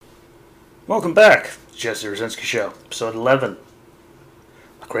Welcome back, Jesse Rosinski Show, episode 11.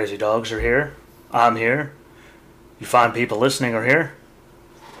 The crazy dogs are here. I'm here. You fine people listening are here.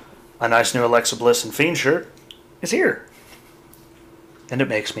 A nice new Alexa Bliss and Fiend shirt is here. And it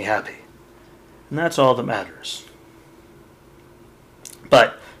makes me happy. And that's all that matters.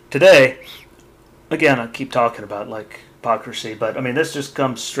 But today, again, I keep talking about hypocrisy, but I mean, this just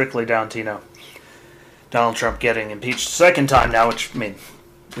comes strictly down to, Donald Trump getting impeached a second time now, which, I mean,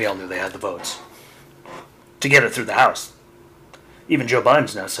 we all knew they had the votes to get it through the House. Even Joe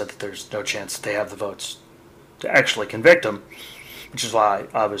Biden's now said that there's no chance that they have the votes to actually convict him, which is why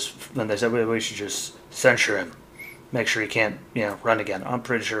when they said we should just censure him, make sure he can't, run again. I'm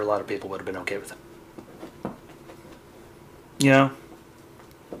pretty sure a lot of people would have been okay with it.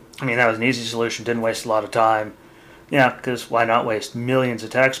 I mean, that was an easy solution, didn't waste a lot of time. Yeah, because why not waste millions of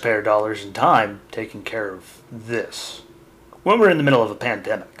taxpayer dollars and time taking care of this? When we're in the middle of a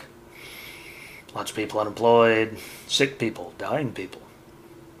pandemic. Lots of people unemployed, sick people, dying people.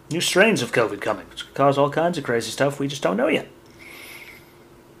 New strains of COVID coming, which could cause all kinds of crazy stuff we just don't know yet.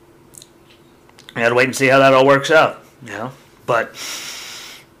 We gotta wait and see how that all works out, But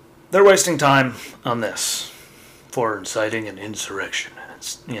they're wasting time on this for inciting an insurrection.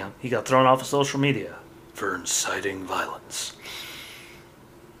 He got thrown off of social media for inciting violence.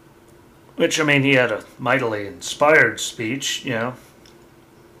 Which, I mean, he had a mightily inspired speech, I'll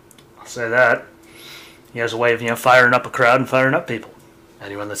say that. He has a way of, firing up a crowd and firing up people.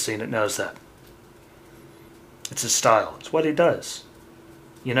 Anyone that's seen it knows that. It's his style. It's what he does.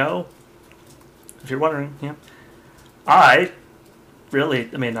 If you're wondering, I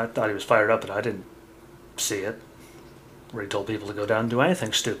thought he was fired up, but I didn't see it. Where he told people to go down and do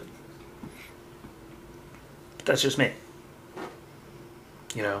anything stupid. But that's just me.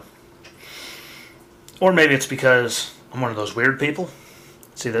 Or maybe it's because I'm one of those weird people.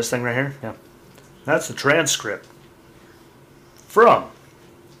 See this thing right here? Yeah. That's the transcript from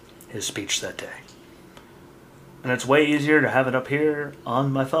his speech that day. And it's way easier to have it up here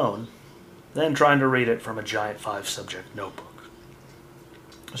on my phone than trying to read it from a giant 5-subject notebook.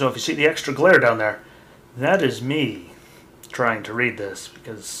 So if you see the extra glare down there, that is me trying to read this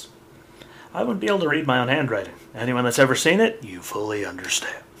because I wouldn't be able to read my own handwriting. Anyone that's ever seen it, you fully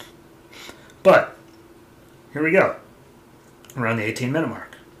understand. But here we go. Around the 18-minute mark.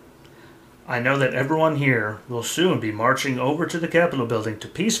 I know that everyone here will soon be marching over to the Capitol building to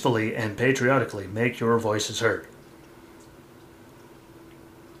peacefully and patriotically make your voices heard.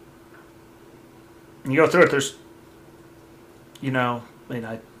 And you go through it, there's,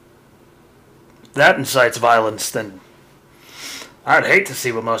 that incites violence, then I'd hate to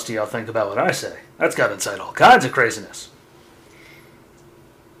see what most of y'all think about what I say. That's got to incite all kinds of craziness.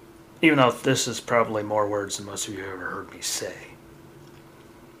 Even though this is probably more words than most of you have ever heard me say.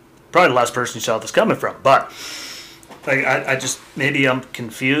 Probably the last person you saw this coming from. But I just, maybe I'm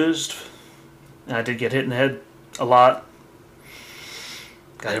confused. And I did get hit in the head a lot.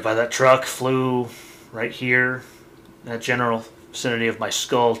 Got hit by that truck, flew right here. That general vicinity of my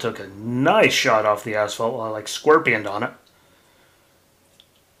skull, took a nice shot off the asphalt while I scorpioned on it.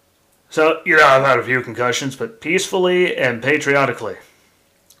 So, I've had a few concussions, but peacefully and patriotically.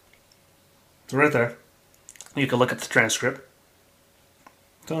 It's right there. You can look at the transcript.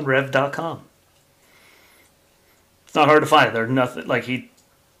 It's on rev.com. It's not hard to find. There's nothing,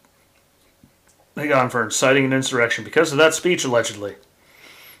 they got him for inciting an insurrection because of that speech, allegedly.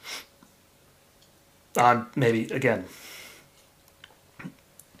 Maybe, again,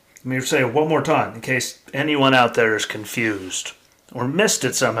 let me say it one more time in case anyone out there is confused or missed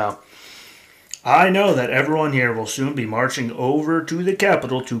it somehow. I know that everyone here will soon be marching over to the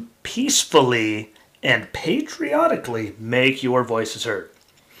Capitol to peacefully and patriotically make your voices heard.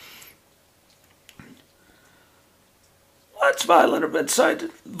 What's violent about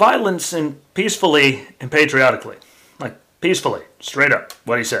incited? Violence and peacefully and patriotically. Peacefully, straight up,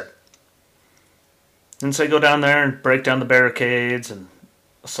 what he said. Didn't say go down there and break down the barricades and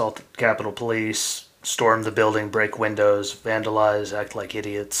assault the Capitol Police, storm the building, break windows, vandalize, act like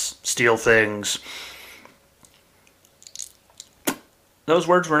idiots, steal things. Those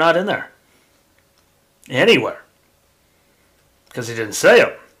words were not in there. Anywhere. Because he didn't say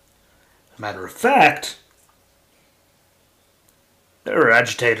them. As a matter of fact, there were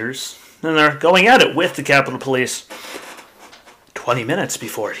agitators, and they're going at it with the Capitol Police 20 minutes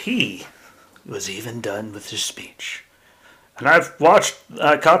before he was even done with his speech. And I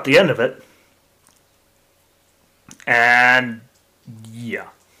caught the end of it. And, yeah.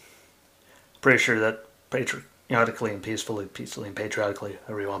 Pretty sure that patriotically and peacefully and patriotically,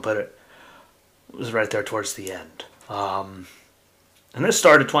 however you want to put it, was right there towards the end. And this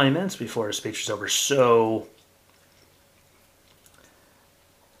started 20 minutes before his speech was over, so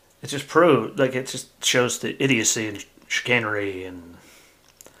it just proved, like, it just shows the idiocy and chicanery and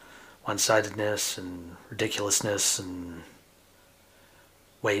one-sidedness and ridiculousness and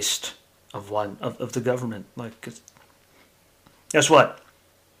waste of the government. Like, guess what?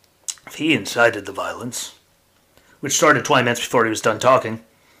 If he incited the violence, which started 20 minutes before he was done talking,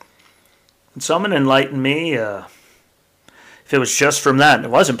 can someone enlighten me? If it was just from that and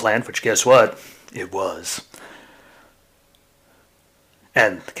it wasn't planned, which guess what? It was.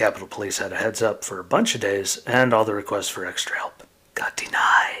 And the Capitol Police had a heads up for a bunch of days, and all the requests for extra help got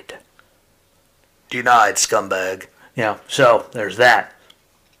denied. Denied, scumbag. Yeah, so there's that.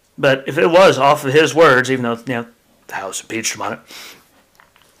 But if it was off of his words, even though the House impeached him on it,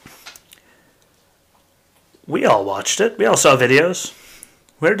 we all watched it. We all saw videos.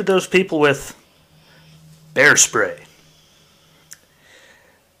 Where did those people with bear spray,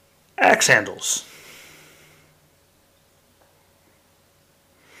 axe handles,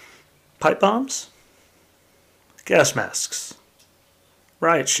 pipe bombs, gas masks,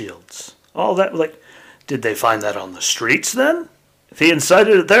 riot shields, all that, like, did they find that on the streets then? If he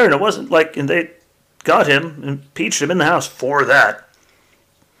incited it there and it wasn't like, and they got him, impeached him in the House for that,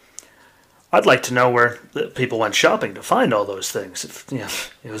 I'd like to know where the people went shopping to find all those things.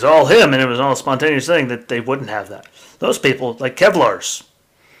 If it was all him and it was all a spontaneous thing, that they wouldn't have that. Those people, like Kevlar's,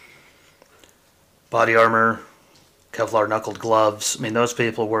 body armor, Kevlar knuckled gloves, I mean, those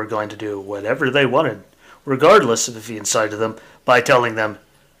people were going to do whatever they wanted, regardless of if he incited them, by telling them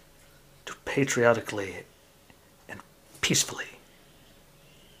to patriotically and peacefully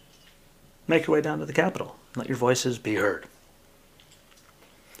make your way down to the Capitol. Let your voices be heard.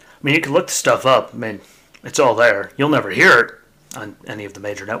 I mean, you can look the stuff up. I mean, it's all there. You'll never hear it on any of the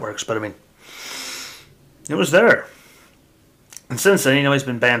major networks, but I mean, it was there. And since then, he's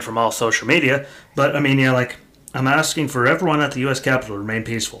been banned from all social media. But I mean, like, I'm asking for everyone at the U.S. Capitol to remain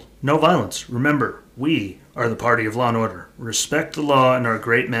peaceful. No violence. Remember, we are the party of law and order. Respect the law and our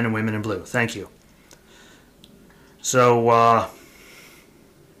great men and women in blue. Thank you. So,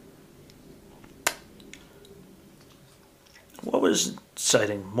 what was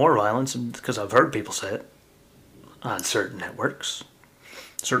inciting more violence? Because I've heard people say it on certain networks,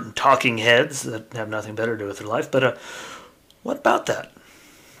 certain talking heads that have nothing better to do with their life. But what about that?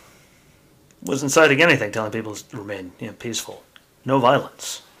 Was inciting anything, telling people to remain peaceful. No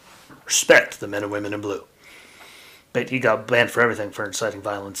violence. Respect the men and women in blue. But he got banned for everything for inciting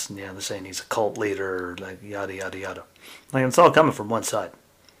violence, and they're saying he's a cult leader, like yada yada yada. Like, it's all coming from one side.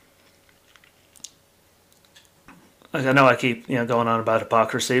 Like, I know I keep going on about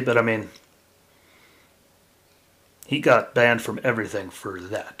hypocrisy, but I mean, he got banned from everything for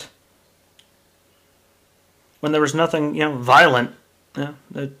that. When there was nothing violent,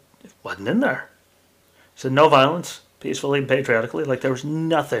 it wasn't in there. He said no violence, peacefully and patriotically, like there was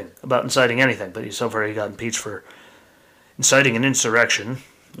nothing about inciting anything. But so far he got impeached for inciting an insurrection,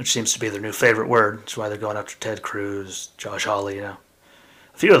 which seems to be their new favorite word. That's why they're going after Ted Cruz, Josh Hawley, A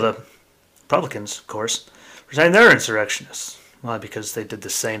few of the Republicans, of course, were saying they're insurrectionists. Why? Because they did the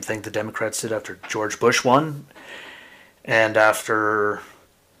same thing the Democrats did after George Bush won. And after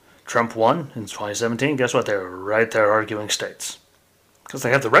Trump won in 2017, guess what? They were right there arguing states. Because they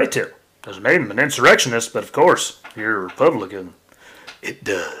have the right to. Doesn't make them an insurrectionist, but of course, if you're a Republican, it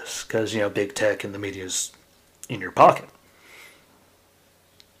does. Because, big tech and the media's in your pocket.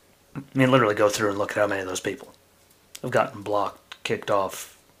 I mean, literally go through and look at how many of those people have gotten blocked, kicked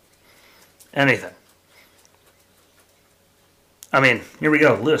off, anything. I mean, here we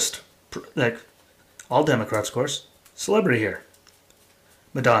go, list. Like, all Democrats, of course. Celebrity here.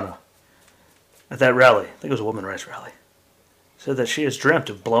 Madonna. At that rally, I think it was a women's rights rally, said that she has dreamt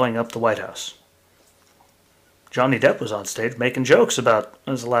of blowing up the White House. Johnny Depp was on stage making jokes about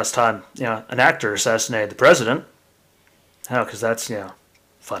when was the last time an actor assassinated the president. How? Because that's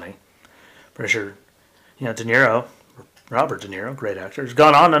funny. Pretty sure De Niro, Robert De Niro, great actor, has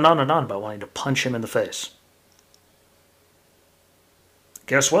gone on and on and on about wanting to punch him in the face.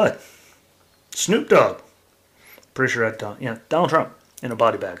 Guess what? Snoop Dogg, pretty sure had Donald Trump in a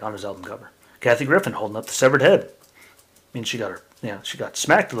body bag on his album cover. Kathy Griffin holding up the severed head. I mean, she got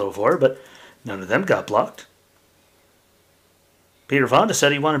smacked a little for it, but none of them got blocked. Peter Fonda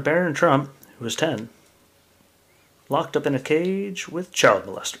said he wanted Barron Trump, who was 10, locked up in a cage with child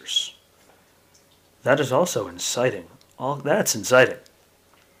molesters. That is also inciting. All that's inciting.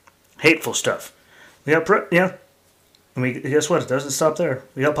 Hateful stuff. We got and guess what? It doesn't stop there.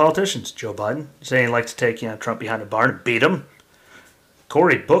 We got politicians. Joe Biden saying he'd like to take Trump behind a barn and beat him.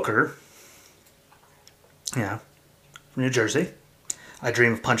 Cory Booker, from New Jersey, I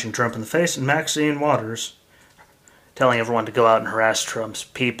dream of punching Trump in the face, and Maxine Waters telling everyone to go out and harass Trump's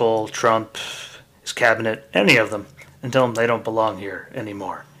people, Trump, his cabinet, any of them, and tell them they don't belong here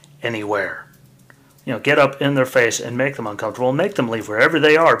anymore, anywhere. You know, get up in their face and make them uncomfortable and make them leave wherever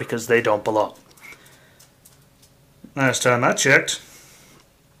they are because they don't belong. Last time I checked,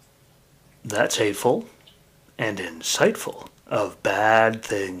 that's hateful and insightful of bad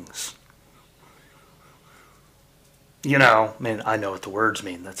things. You know, I mean, I know what the words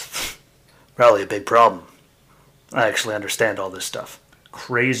mean. That's probably a big problem. I actually understand all this stuff.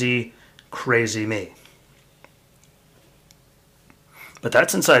 Crazy, crazy me. But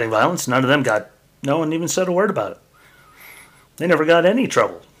that's inciting violence. None of them no one even said a word about it. They never got any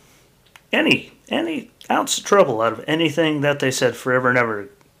trouble. Any ounce of trouble out of anything that they said forever and ever.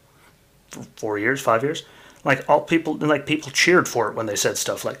 For 4 years, 5 years. People cheered for it when they said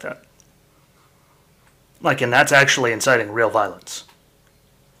stuff like that. And that's actually inciting real violence.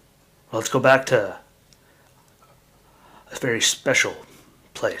 Well, let's go back to a very special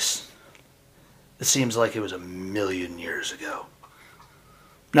place. It seems like it was 1,000,000 years ago.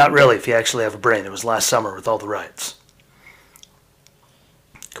 Not really, if you actually have a brain. It was last summer with all the riots.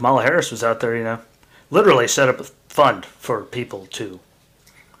 Kamala Harris was out there, literally set up a fund for people to,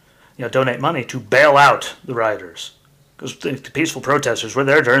 donate money to bail out the rioters. Because the peaceful protesters were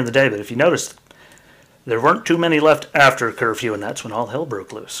there during the day, but if you noticed, there weren't too many left after curfew, and that's when all hell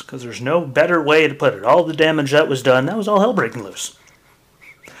broke loose. Because there's no better way to put it. All the damage that was done, that was all hell breaking loose.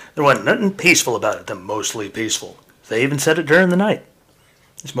 There wasn't nothing peaceful about it. They're mostly peaceful. They even said it during the night.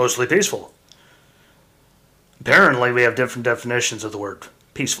 It's mostly peaceful. Apparently, we have different definitions of the word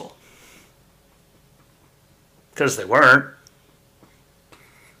peaceful. Because they weren't.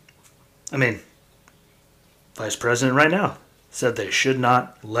 I mean, Vice President right now said they should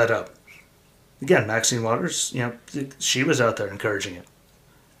not let up. Again, Maxine Waters, she was out there encouraging it.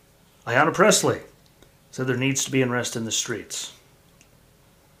 Ayanna Pressley said there needs to be unrest in the streets.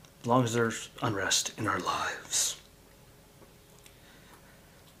 As long as there's unrest in our lives.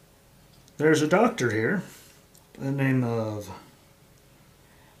 There's a doctor here by the name of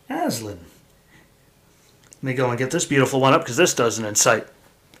Aslan. Let me go and get this beautiful one up because this doesn't incite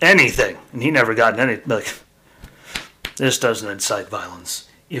anything. And he never got any, this doesn't incite violence.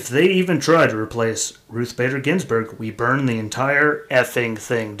 If they even try to replace Ruth Bader Ginsburg, we burn the entire effing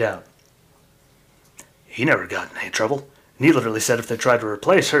thing down. He never got in any trouble. And he literally said if they tried to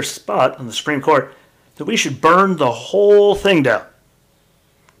replace her spot on the Supreme Court, that we should burn the whole thing down.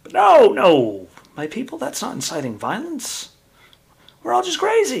 But no, my people, that's not inciting violence. We're all just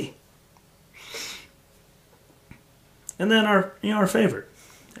crazy. And then our favorite,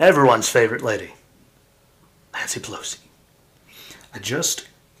 everyone's favorite lady, Nancy Pelosi. I just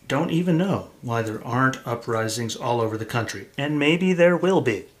don't even know why there aren't uprisings all over the country. And maybe there will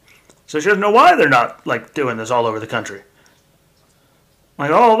be. So she doesn't know why they're not, doing this all over the country.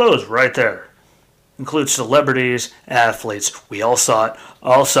 All those right there. Includes celebrities, athletes. We all saw it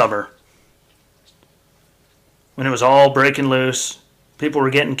all summer. When it was all breaking loose, people were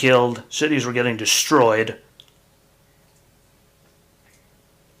getting killed, cities were getting destroyed.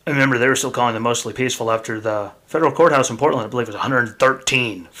 I remember they were still calling them mostly peaceful after the federal courthouse in Portland, I believe it was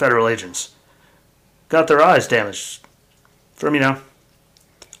 113 federal agents, got their eyes damaged from,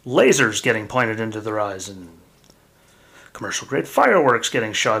 lasers getting pointed into their eyes and commercial-grade fireworks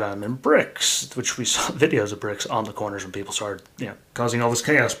getting shot on them and bricks, which we saw videos of bricks on the corners when people started, causing all this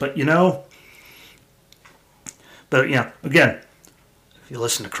chaos. But, again, if you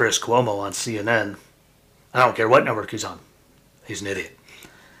listen to Chris Cuomo on CNN, I don't care what network he's on. He's an idiot.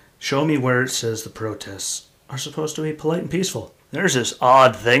 Show me where it says the protests are supposed to be polite and peaceful. There's this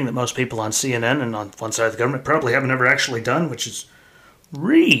odd thing that most people on CNN and on one side of the government probably haven't ever actually done, which is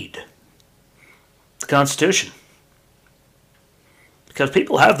read the Constitution. Because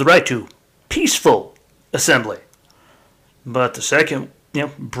people have the right to peaceful assembly. But the second,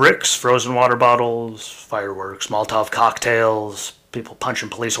 bricks, frozen water bottles, fireworks, Molotov cocktails, people punching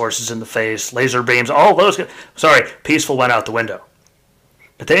police horses in the face, laser beams, all those, peaceful went out the window.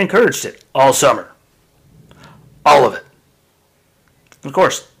 But they encouraged it all summer. All of it. Of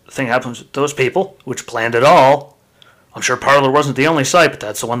course, the thing happens with those people, which planned it all. I'm sure Parler wasn't the only site, but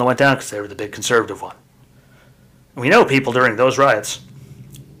that's the one that went down because they were the big conservative one. And we know people during those riots,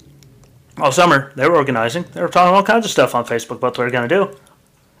 all summer, they were organizing. They were talking all kinds of stuff on Facebook about what they were going to do.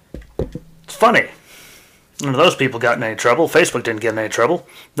 It's funny. None of those people got in any trouble. Facebook didn't get in any trouble.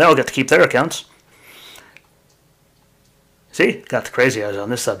 They all got to keep their accounts. See? Got the crazy eyes on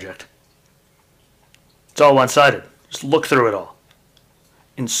this subject. It's all one-sided. Just look through it all.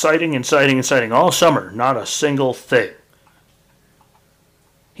 Inciting all summer. Not a single thing.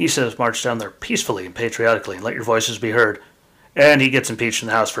 He says march down there peacefully and patriotically and let your voices be heard. And he gets impeached in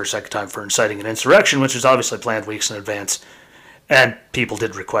the House for a second time for inciting an insurrection, which was obviously planned weeks in advance. And people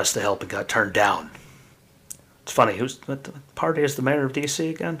did request the help and got turned down. It's funny, what party is the mayor of D.C.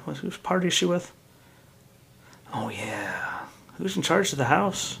 again? Whose party is she with? Oh, yeah. Who's in charge of the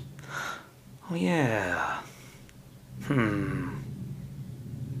House? Oh, yeah.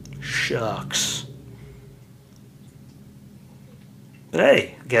 Shucks. But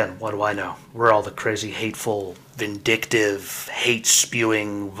hey, again, what do I know? We're all the crazy, hateful, vindictive,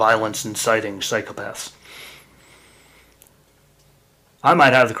 hate-spewing, violence-inciting psychopaths. I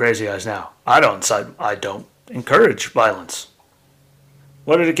might have the crazy eyes now. I don't encourage violence.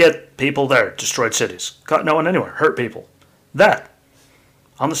 What did it get people there? Destroyed cities. Caught no one anywhere. Hurt people. That.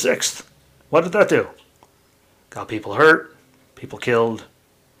 On the 6th. What did that do? Got people hurt. People killed.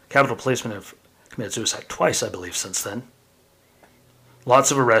 Capitol policemen have committed suicide twice, I believe, since then.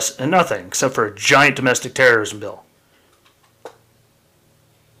 Lots of arrests and nothing except for a giant domestic terrorism bill.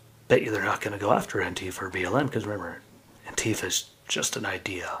 Bet you they're not going to go after Antifa or BLM because remember, Antifa is just an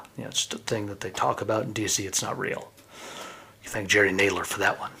idea. It's just a thing that they talk about in D.C. It's not real. You thank Jerry Nadler for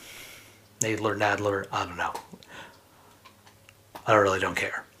that one. Nadler, I don't know. I really don't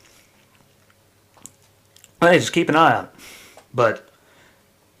care. Hey, just keep an eye on it. But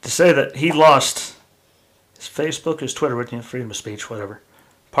to say that he lost his Facebook, his Twitter, freedom of speech, whatever.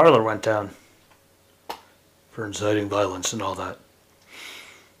 Parler went down for inciting violence and all that.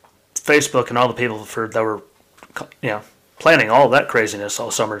 Facebook and all the people that were, planning all that craziness all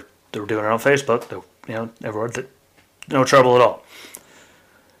summer, they were doing it on Facebook. Everywhere, no trouble at all.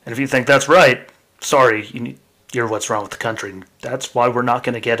 And if you think that's right, sorry, you're what's wrong with the country. And that's why we're not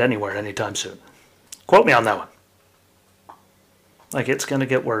going to get anywhere anytime soon. Quote me on that one. Like, it's going to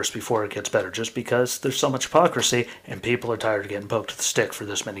get worse before it gets better, just because there's so much hypocrisy and people are tired of getting poked with a stick for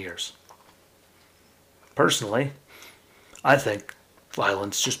this many years. Personally, I think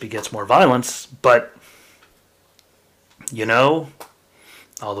violence just begets more violence, but,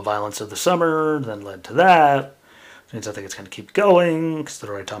 all the violence of the summer then led to that. Which means I think it's going to keep going, because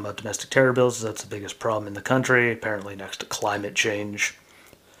they're already talking about domestic terror bills. That's the biggest problem in the country, apparently next to climate change.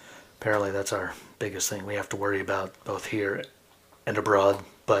 Apparently that's our biggest thing we have to worry about, both here and abroad,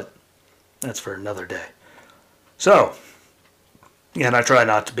 but that's for another day. So, and I try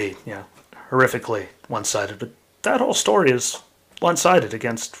not to be, horrifically one-sided, but that whole story is one-sided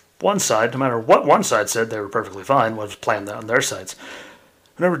against one side. No matter what one side said, they were perfectly fine. What was planned on their sides.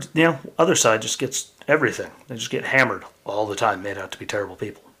 Whenever, other side just gets everything. They just get hammered all the time, made out to be terrible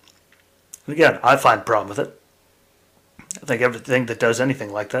people. And again, I find a problem with it. I think everything that does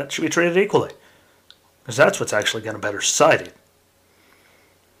anything like that should be treated equally, because that's what's actually going to better society.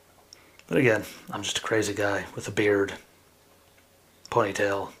 But again, I'm just a crazy guy with a beard,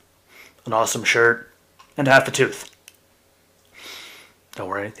 ponytail, an awesome shirt, and half a tooth. Don't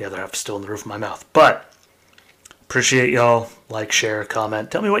worry, the other half is still in the roof of my mouth. But, appreciate y'all. Like, share,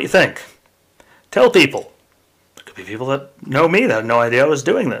 comment. Tell me what you think. Tell people. There could be people that know me that have no idea I was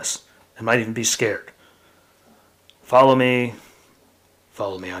doing this and might even be scared. Follow me.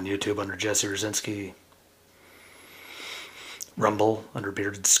 Follow me on YouTube under Jesse Rosinski. Rumble under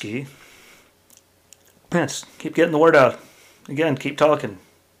Bearded Ski. Yes, keep getting the word out. Again, keep talking.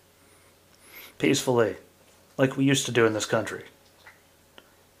 Peacefully. Like we used to do in this country.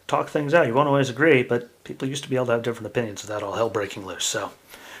 Talk things out. You won't always agree, but people used to be able to have different opinions without all hell breaking loose. So,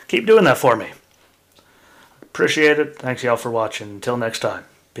 keep doing that for me. Appreciate it. Thanks y'all for watching. Until next time.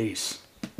 Peace.